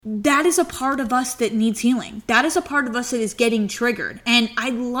that is a part of us that needs healing. That is a part of us that is getting triggered. And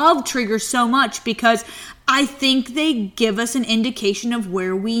I love triggers so much because I think they give us an indication of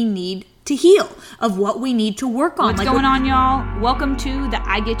where we need to heal, of what we need to work on. What's going on, y'all? Welcome to the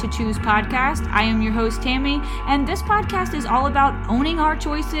I Get to Choose podcast. I am your host, Tammy, and this podcast is all about owning our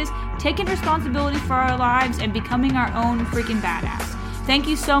choices, taking responsibility for our lives, and becoming our own freaking badass. Thank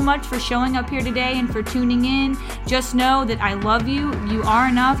you so much for showing up here today and for tuning in. Just know that I love you. You are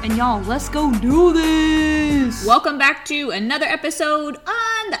enough. And y'all, let's go do this. Welcome back to another episode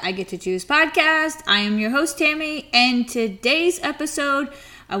on the I Get to Choose podcast. I am your host, Tammy. And today's episode,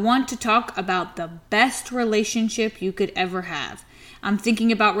 I want to talk about the best relationship you could ever have. I'm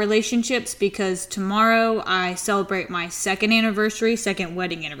thinking about relationships because tomorrow I celebrate my second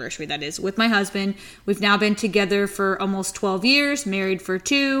wedding anniversary, that is, with my husband. We've now been together for almost 12 years, married for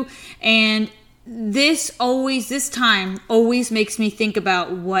 2, and this time always makes me think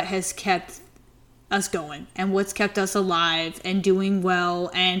about what has kept us going and what's kept us alive and doing well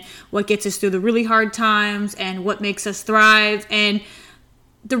and what gets us through the really hard times and what makes us thrive. And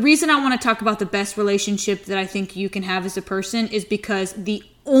the reason I want to talk about the best relationship that I think you can have as a person is because the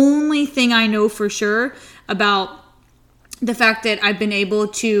only thing I know for sure about the fact that I've been able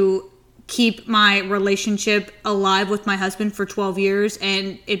to keep my relationship alive with my husband for 12 years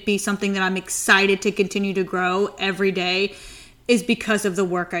and it be something that I'm excited to continue to grow every day is because of the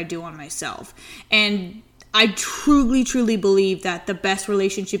work I do on myself. And I truly, truly believe that the best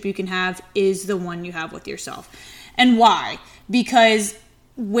relationship you can have is the one you have with yourself. And why? Because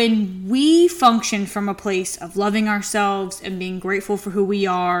when we function from a place of loving ourselves and being grateful for who we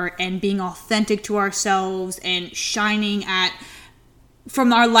are and being authentic to ourselves and shining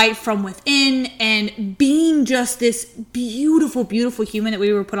from our light from within and being just this beautiful, beautiful human that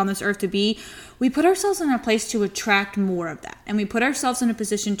we were put on this earth to be, we put ourselves in a place to attract more of that. And we put ourselves in a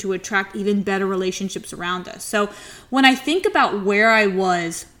position to attract even better relationships around us. So when I think about where I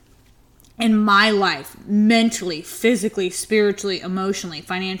was in my life, mentally, physically, spiritually, emotionally,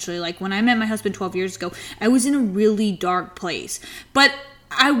 financially, like when I met my husband 12 years ago, I was in a really dark place. But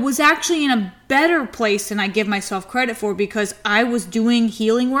I was actually in a better place than I give myself credit for because I was doing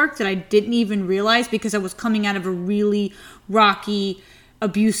healing work that I didn't even realize because I was coming out of a really rocky,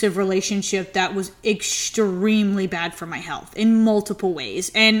 abusive relationship that was extremely bad for my health in multiple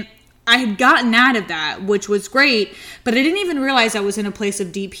ways. And I had gotten out of that, which was great, but I didn't even realize I was in a place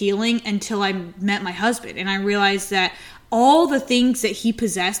of deep healing until I met my husband. And I realized that all the things that he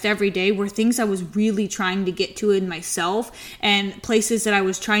possessed every day were things I was really trying to get to in myself and places that I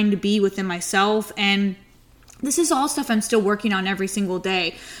was trying to be within myself. And this is all stuff I'm still working on every single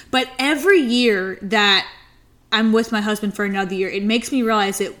day. But every year that I'm with my husband for another year, it makes me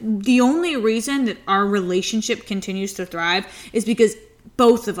realize that the only reason that our relationship continues to thrive is because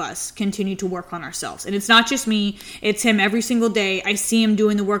both of us continue to work on ourselves. And it's not just me, it's him every single day. I see him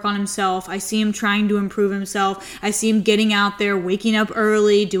doing the work on himself. I see him trying to improve himself. I see him getting out there, waking up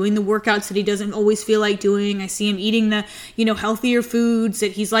early, doing the workouts that he doesn't always feel like doing. I see him eating the, healthier foods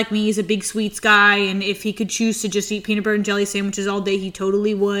that he's like me. He's a big sweets guy. And if he could choose to just eat peanut butter and jelly sandwiches all day, he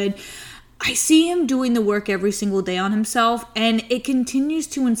totally would. I see him doing the work every single day on himself, and it continues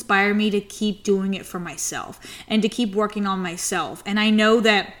to inspire me to keep doing it for myself and to keep working on myself. And I know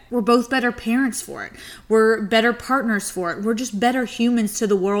that we're both better parents for it. We're better partners for it. We're just better humans to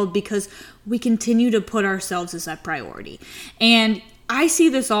the world because we continue to put ourselves as a priority. And I see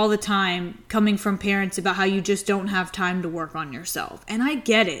this all the time coming from parents about how you just don't have time to work on yourself. And I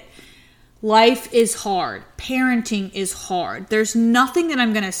get it. Life is hard. Parenting is hard. There's nothing that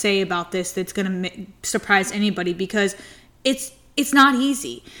I'm going to say about this that's going to surprise anybody because it's not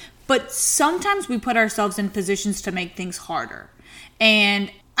easy. But sometimes we put ourselves in positions to make things harder.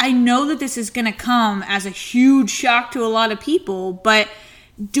 And I know that this is going to come as a huge shock to a lot of people, but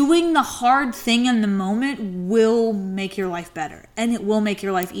doing the hard thing in the moment will make your life better and it will make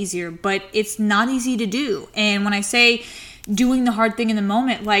your life easier, but it's not easy to do. And when I say doing the hard thing in the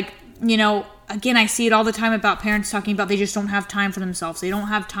moment, again, I see it all the time about parents talking about they just don't have time for themselves. They don't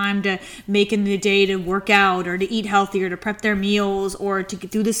have time to make in the day to work out or to eat healthy or to prep their meals or to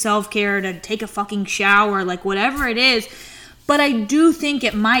do the self-care, to take a fucking shower, like whatever it is. But I do think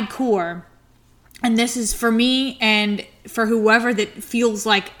at my core, and this is for me and for whoever that feels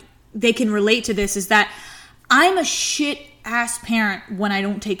like they can relate to this, is that I'm a shit ass parent when I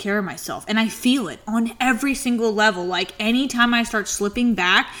don't take care of myself. And I feel it on every single level. Like anytime I start slipping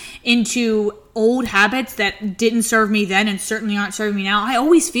back into old habits that didn't serve me then and certainly aren't serving me now, I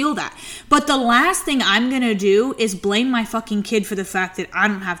always feel that. But the last thing I'm going to do is blame my fucking kid for the fact that I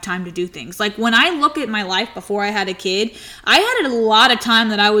don't have time to do things. Like when I look at my life before I had a kid, I had a lot of time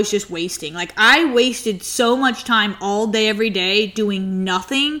that I was just wasting. Like I wasted so much time all day, every day doing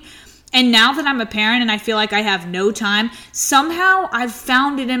nothing. And now that I'm a parent and I feel like I have no time, somehow I've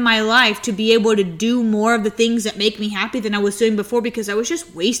found it in my life to be able to do more of the things that make me happy than I was doing before because I was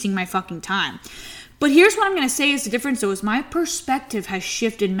just wasting my fucking time. But here's what I'm going to say is the difference though, is my perspective has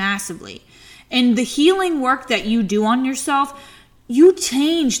shifted massively. And the healing work that you do on yourself, you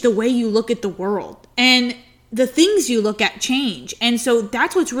change the way you look at the world. And the things you look at change. And so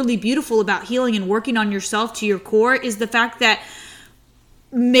that's what's really beautiful about healing and working on yourself to your core is the fact that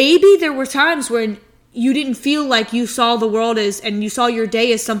maybe there were times when you didn't feel like you saw the world as, and you saw your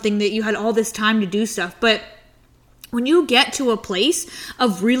day as something that you had all this time to do stuff. But when you get to a place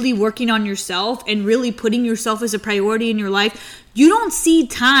of really working on yourself and really putting yourself as a priority in your life, you don't see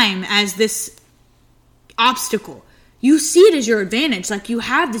time as this obstacle. You see it as your advantage. Like you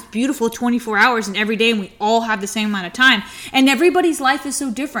have this beautiful 24 hours in every day and we all have the same amount of time. And everybody's life is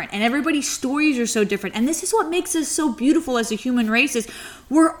so different and everybody's stories are so different. And this is what makes us so beautiful as a human race is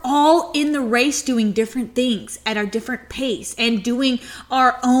we're all in the race doing different things at our different pace and doing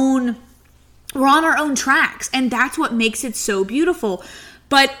we're on our own tracks. And that's what makes it so beautiful.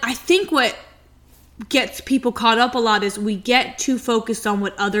 But I think what gets people caught up a lot is we get too focused on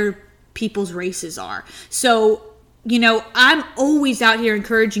what other people's races are. So you know, I'm always out here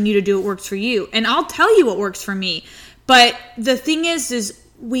encouraging you to do what works for you. And I'll tell you what works for me. But the thing is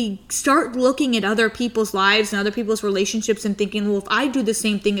we start looking at other people's lives and other people's relationships and thinking, well, if I do the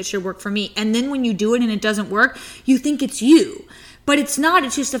same thing, it should work for me. And then when you do it and it doesn't work, you think it's you. But it's not.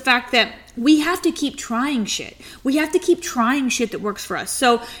 It's just the fact that we have to keep trying shit. We have to keep trying shit that works for us.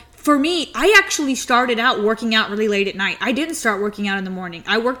 So for me, I actually started out working out really late at night. I didn't start working out in the morning.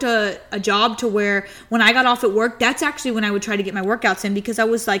 I worked a job to where when I got off at work, that's actually when I would try to get my workouts in because I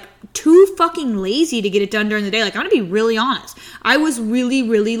was like too fucking lazy to get it done during the day. Like I'm gonna be really honest. I was really,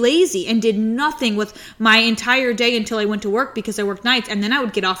 really lazy and did nothing with my entire day until I went to work because I worked nights. And then I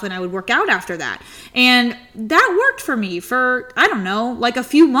would get off and I would work out after that. And that worked for me for, I don't know, like a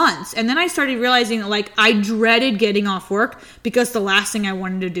few months. And then I started realizing that like I dreaded getting off work because the last thing I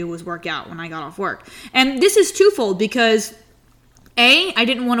wanted to do was work out when I got off work. And this is twofold because A, I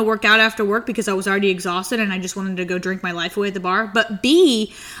didn't want to work out after work because I was already exhausted and I just wanted to go drink my life away at the bar. But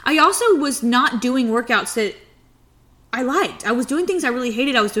B, I also was not doing workouts that I liked. I was doing things I really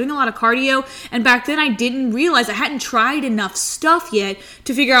hated. I was doing a lot of cardio. And back then I didn't realize I hadn't tried enough stuff yet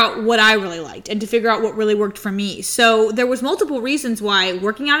to figure out what I really liked and to figure out what really worked for me. So there was multiple reasons why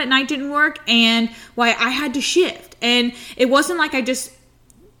working out at night didn't work and why I had to shift. And it wasn't like I just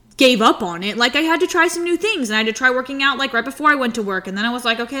gave up on it. Like I had to try some new things and I had to try working out like right before I went to work. And then I was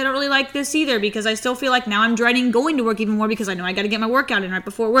like, okay, I don't really like this either because I still feel like now I'm dreading going to work even more because I know I got to get my workout in right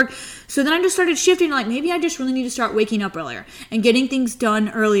before work. So then I just started shifting like maybe I just really need to start waking up earlier and getting things done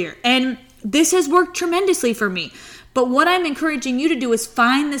earlier. And this has worked tremendously for me. But what I'm encouraging you to do is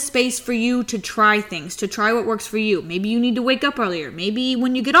find the space for you to try things, to try what works for you. Maybe you need to wake up earlier. Maybe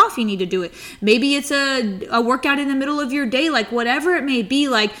when you get off, you need to do it. Maybe it's a workout in the middle of your day, like whatever it may be.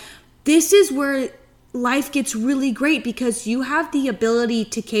 Like this is where life gets really great because you have the ability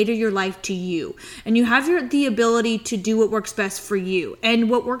to cater your life to you and you have the ability to do what works best for you, and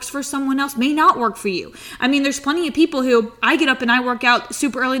what works for someone else may not work for you. I mean, there's plenty of people who I get up and I work out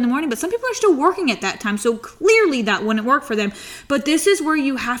super early in the morning, but some people are still working at that time. So clearly that wouldn't work for them. But this is where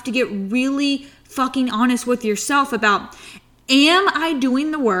you have to get really fucking honest with yourself about, am I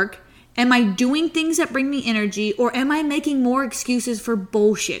doing the work? Am I doing things that bring me energy, or am I making more excuses for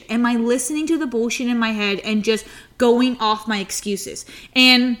bullshit? Am I listening to the bullshit in my head and just going off my excuses?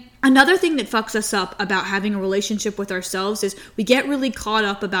 And another thing that fucks us up about having a relationship with ourselves is we get really caught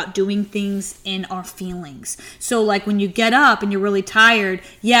up about doing things in our feelings. So like when you get up and you're really tired,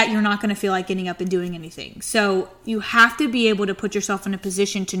 you're not going to feel like getting up and doing anything. So you have to be able to put yourself in a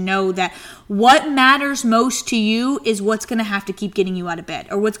position to know that what matters most to you is what's going to have to keep getting you out of bed,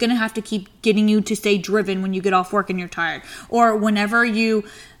 or what's going to have to keep getting you to stay driven when you get off work and you're tired, or whenever you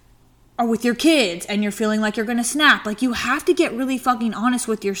are with your kids and you're feeling like you're going to snap. Like you have to get really fucking honest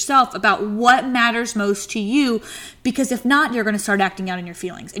with yourself about what matters most to you, because if not, you're going to start acting out in your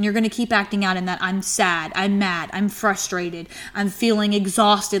feelings, and you're going to keep acting out in that I'm sad, I'm mad, I'm frustrated, I'm feeling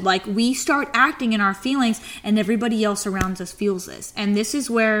exhausted. Like we start acting in our feelings and everybody else around us feels this. And this is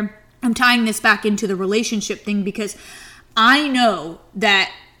where I'm tying this back into the relationship thing, because I know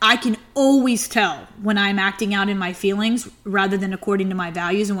that I can always tell when I'm acting out in my feelings rather than according to my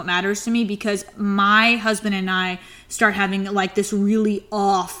values and what matters to me, because my husband and I start having like this really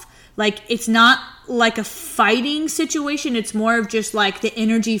off, like it's not like a fighting situation. It's more of just like the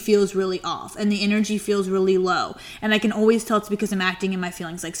energy feels really off and the energy feels really low. And I can always tell it's because I'm acting in my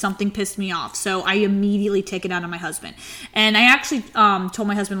feelings, like something pissed me off. So I immediately take it out on my husband. And I actually told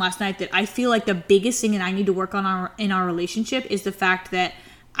my husband last night that I feel like the biggest thing that I need to work on in our relationship is the fact that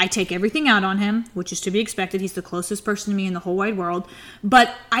I take everything out on him, which is to be expected. He's the closest person to me in the whole wide world.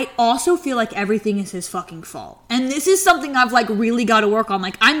 But I also feel like everything is his fucking fault. And this is something I've like really got to work on.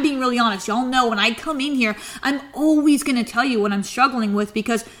 Like, I'm being really honest. Y'all know when I come in here, I'm always going to tell you what I'm struggling with,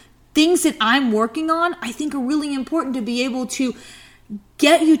 because things that I'm working on, I think are really important to be able to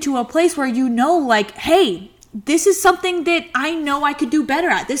get you to a place where you know, like, hey, this is something that I know I could do better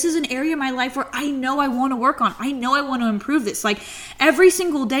at. This is an area of my life where I know I want to work on. I know I want to improve this. Like every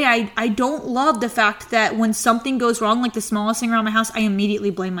single day, I don't love the fact that when something goes wrong, like the smallest thing around my house, I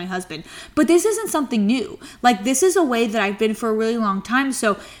immediately blame my husband. But this isn't something new. Like this is a way that I've been for a really long time.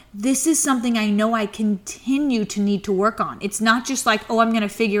 So this is something I know I continue to need to work on. It's not just like, oh, I'm going to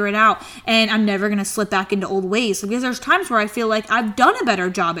figure it out and I'm never going to slip back into old ways. Because there's times where I feel like I've done a better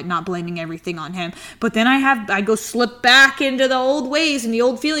job at not blaming everything on him. But then I go slip back into the old ways and the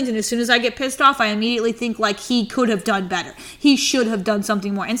old feelings. And as soon as I get pissed off, I immediately think like he could have done better. He should have done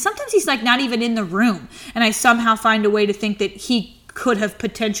something more. And sometimes he's like not even in the room. And I somehow find a way to think that he could have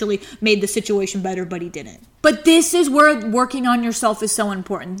potentially made the situation better, but he didn't. But this is where working on yourself is so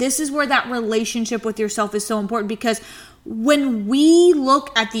important. This is where that relationship with yourself is so important, because when we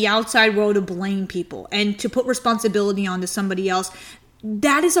look at the outside world to blame people and to put responsibility onto somebody else,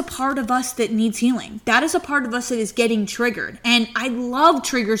 that is a part of us that needs healing. That is a part of us that is getting triggered. And I love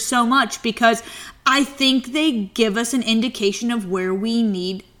triggers so much because I think they give us an indication of where we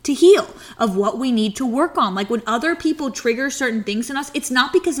need to heal, of what we need to work on. Like when other people trigger certain things in us, it's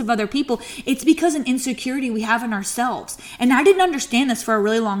not because of other people. It's because of an insecurity we have in ourselves. And I didn't understand this for a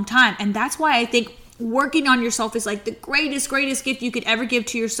really long time. And that's why I think working on yourself is like the greatest gift you could ever give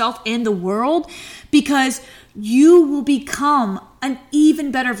to yourself and the world, because you will become an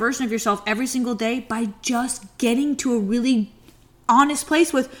even better version of yourself every single day by just getting to a really honest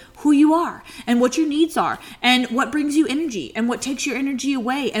place with who you are and what your needs are and what brings you energy and what takes your energy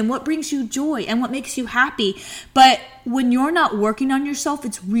away and what brings you joy and what makes you happy. But when you're not working on yourself,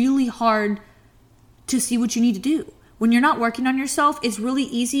 it's really hard to see what you need to do. When you're not working on yourself, it's really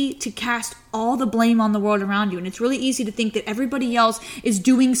easy to cast all the blame on the world around you. And it's really easy to think that everybody else is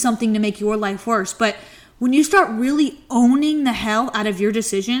doing something to make your life worse. But when you start really owning the hell out of your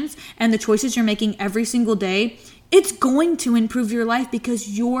decisions and the choices you're making every single day, it's going to improve your life because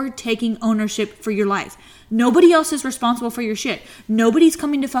you're taking ownership for your life. Nobody else is responsible for your shit. Nobody's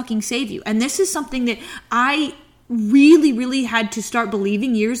coming to fucking save you. And this is something that I really had to start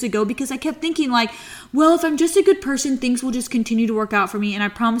believing years ago, because I kept thinking like, well, if I'm just a good person, things will just continue to work out for me and I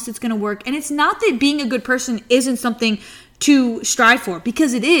promise it's going to work. And it's not that being a good person isn't something to strive for,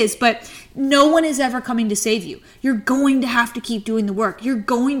 because it is, but no one is ever coming to save you. You're going to have to keep doing the work. You're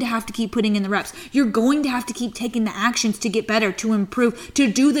going to have to keep putting in the reps. You're going to have to keep taking the actions to get better, to improve,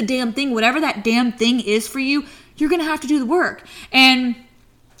 to do the damn thing. Whatever that damn thing is for you, you're going to have to do the work. And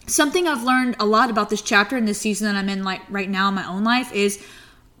something I've learned a lot about this chapter and this season that I'm in like right now in my own life is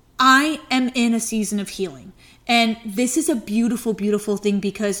I am in a season of healing. And this is a beautiful thing,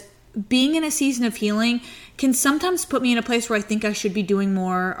 because being in a season of healing can sometimes put me in a place where I think I should be doing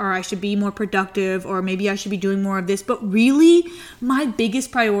more, or I should be more productive, or maybe I should be doing more of this. But really, my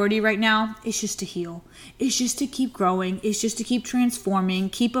biggest priority right now is just to heal. It's just to keep growing. It's just to keep transforming,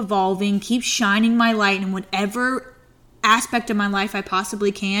 keep evolving, keep shining my light in whatever aspect of my life I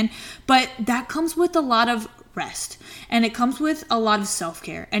possibly can. But that comes with a lot of rest, and it comes with a lot of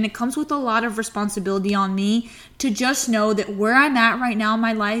self-care, and it comes with a lot of responsibility on me to just know that where I'm at right now in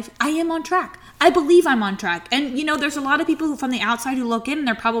my life, I am on track. I believe I'm on track. And you know, there's a lot of people from the outside who look in and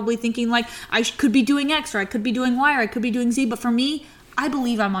they're probably thinking like, I could be doing X, or I could be doing Y, or I could be doing Z. But for me, I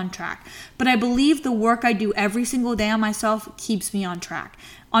believe I'm on track. But I believe the work I do every single day on myself keeps me on track.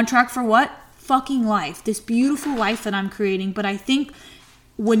 On track for what? Fucking life. This beautiful life that I'm creating. But I think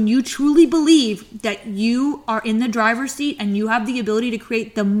when you truly believe that you are in the driver's seat and you have the ability to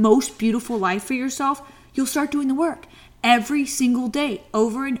create the most beautiful life for yourself, you'll start doing the work every single day,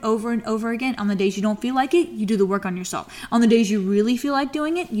 over and over again. On the days you don't feel like it, you do the work on yourself. On the days you really feel like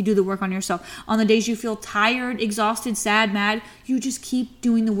doing it, you do the work on yourself. On the days you feel tired, exhausted, sad, mad, you just keep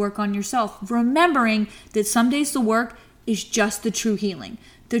doing the work on yourself, remembering that some days the work is just the true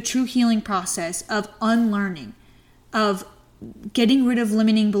healing process of unlearning. of getting rid of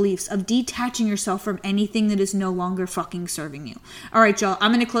limiting beliefs, of detaching yourself from anything that is no longer fucking serving you. All right, y'all,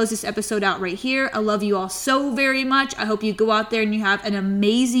 I'm going to close this episode out right here. I love you all so very much. I hope you go out there and you have an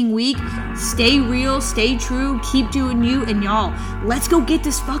amazing week. Stay real, stay true, keep doing you, and y'all, let's go get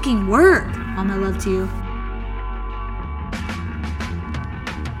this fucking work. All my love to you.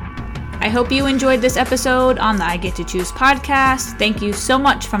 I hope you enjoyed this episode on the I Get to Choose podcast. Thank you so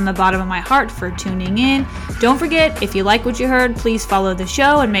much from the bottom of my heart for tuning in. Don't forget, if you like what you heard, please follow the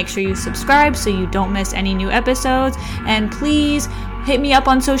show and make sure you subscribe so you don't miss any new episodes. And please hit me up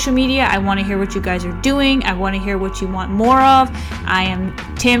on social media. I want to hear what you guys are doing. I want to hear what you want more of. I am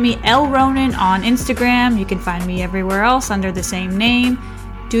Tammy L. Ronan on Instagram. You can find me everywhere else under the same name.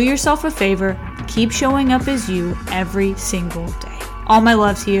 Do yourself a favor. Keep showing up as you every single day. All my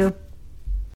love to you.